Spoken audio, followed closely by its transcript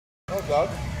Doug.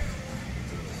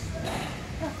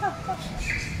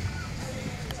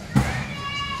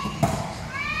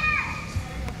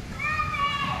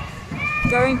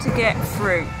 Going to get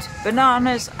fruit,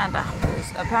 bananas and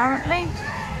apples, apparently.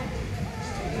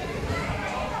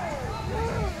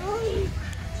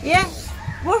 Yeah?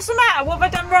 What's the matter? What have I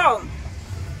done wrong?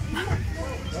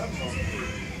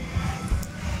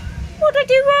 What did I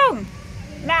do wrong?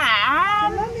 Nah.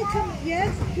 Mummy, come.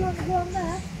 Yes, do you want to go on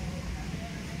there?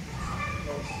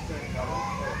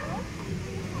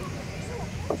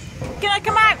 Can I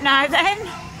come out now then? No,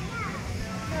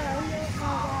 you're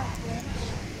not out there.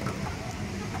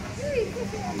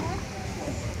 Put it on there.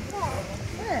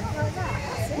 There, like that.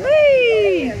 That's it.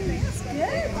 Whee! That's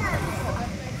good.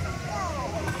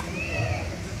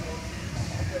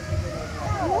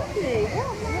 Lovely.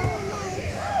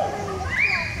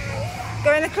 Go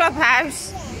in the clubhouse.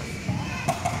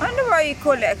 I wonder why you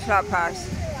call it a clubhouse.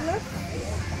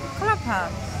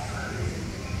 Clubhouse.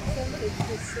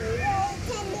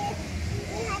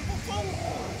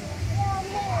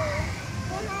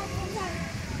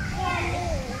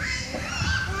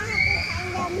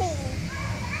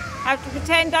 I have to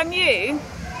pretend I'm you?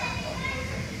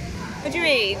 What do you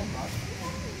mean?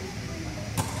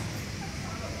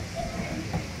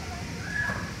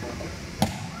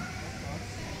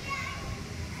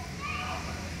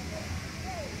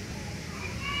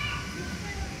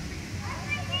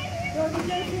 Do you want to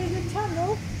go through the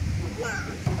tunnel? No.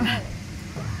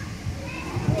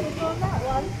 Want to go on that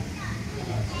one?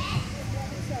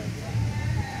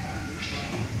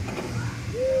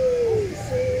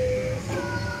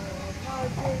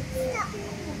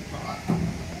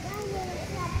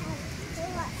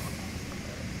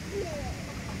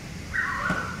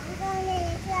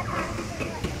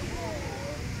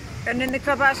 And in the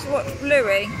clubhouse to watch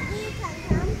Bluey?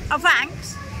 Oh,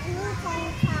 thanks.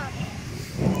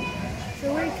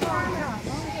 So we can't come.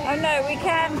 Oh no, we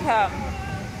can come.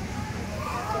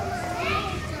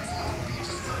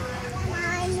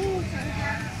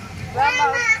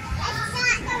 Grandma. It's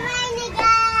starting to rain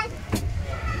again.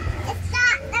 It's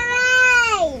starting to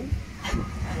rain.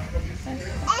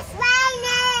 It's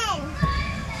raining.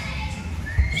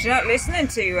 She's not listening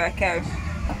to you, Echo.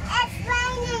 It's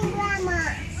raining, Grandma.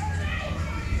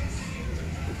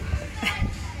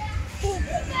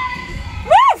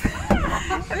 Move!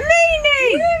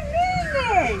 Meanie!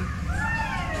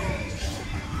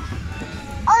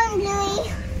 I'm Louie.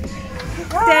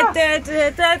 Da, da, da,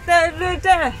 da, da, da,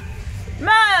 da.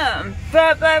 Mum! Ba,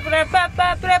 ba, ba, ba, ba,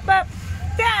 ba, ba.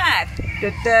 Dad! Da,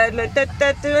 da, da, da,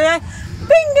 da, da.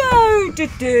 Bingo! Da,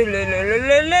 da, la, la, la,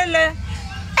 la, la, la.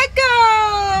 Echo!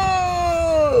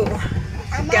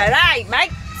 G'day,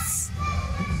 mates!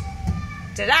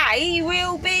 Today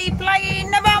we'll be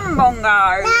playing the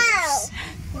Bonbongos.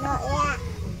 No, not yet.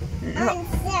 No. I'm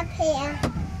still here.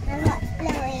 I'm not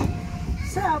Louie.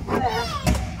 Sit up there.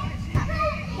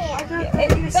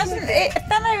 It doesn't. I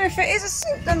don't know if it is a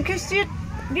suit then, because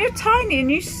you're tiny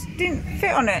and you didn't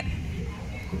fit on it.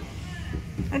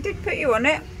 I did put you on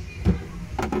it.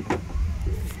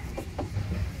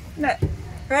 Look,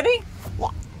 ready?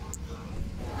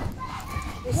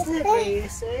 It's slippery, you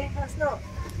see. That's not.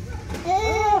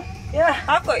 Oh, yeah.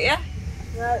 I've got you.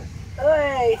 No.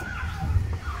 Oi.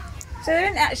 So there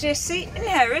isn't actually a seat in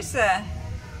here, is there?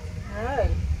 No.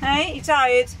 Hey, you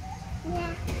tired?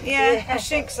 Yeah. Yeah, I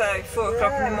think so. 4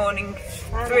 o'clock in the morning,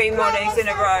 3 mornings in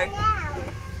a row.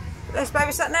 Let's play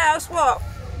with something else. What?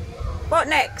 What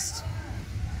next?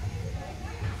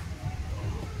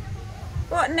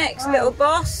 What next, little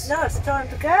boss? No, it's time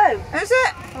to go. Is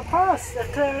it? I'll pass. They're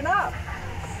clearing up.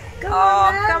 Come Oh,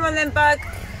 on then. come on then, bug.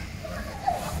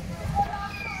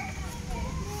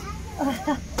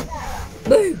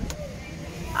 Boo!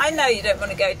 I know you don't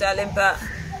want to go, darling, but...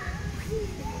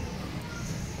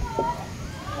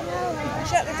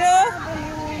 Shut the door.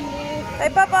 Say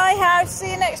bye-bye, house.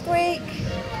 See you next week.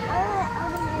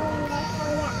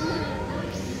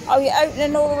 Oh, you're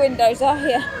opening all the windows, are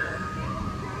you?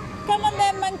 Come on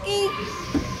then, monkey.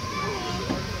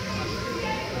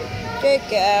 Good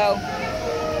girl.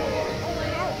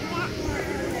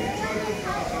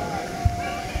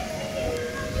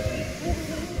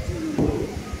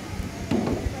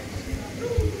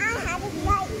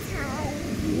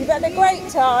 You've had a great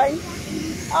time?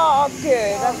 Oh,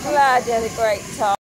 good. I'm glad you had a great time.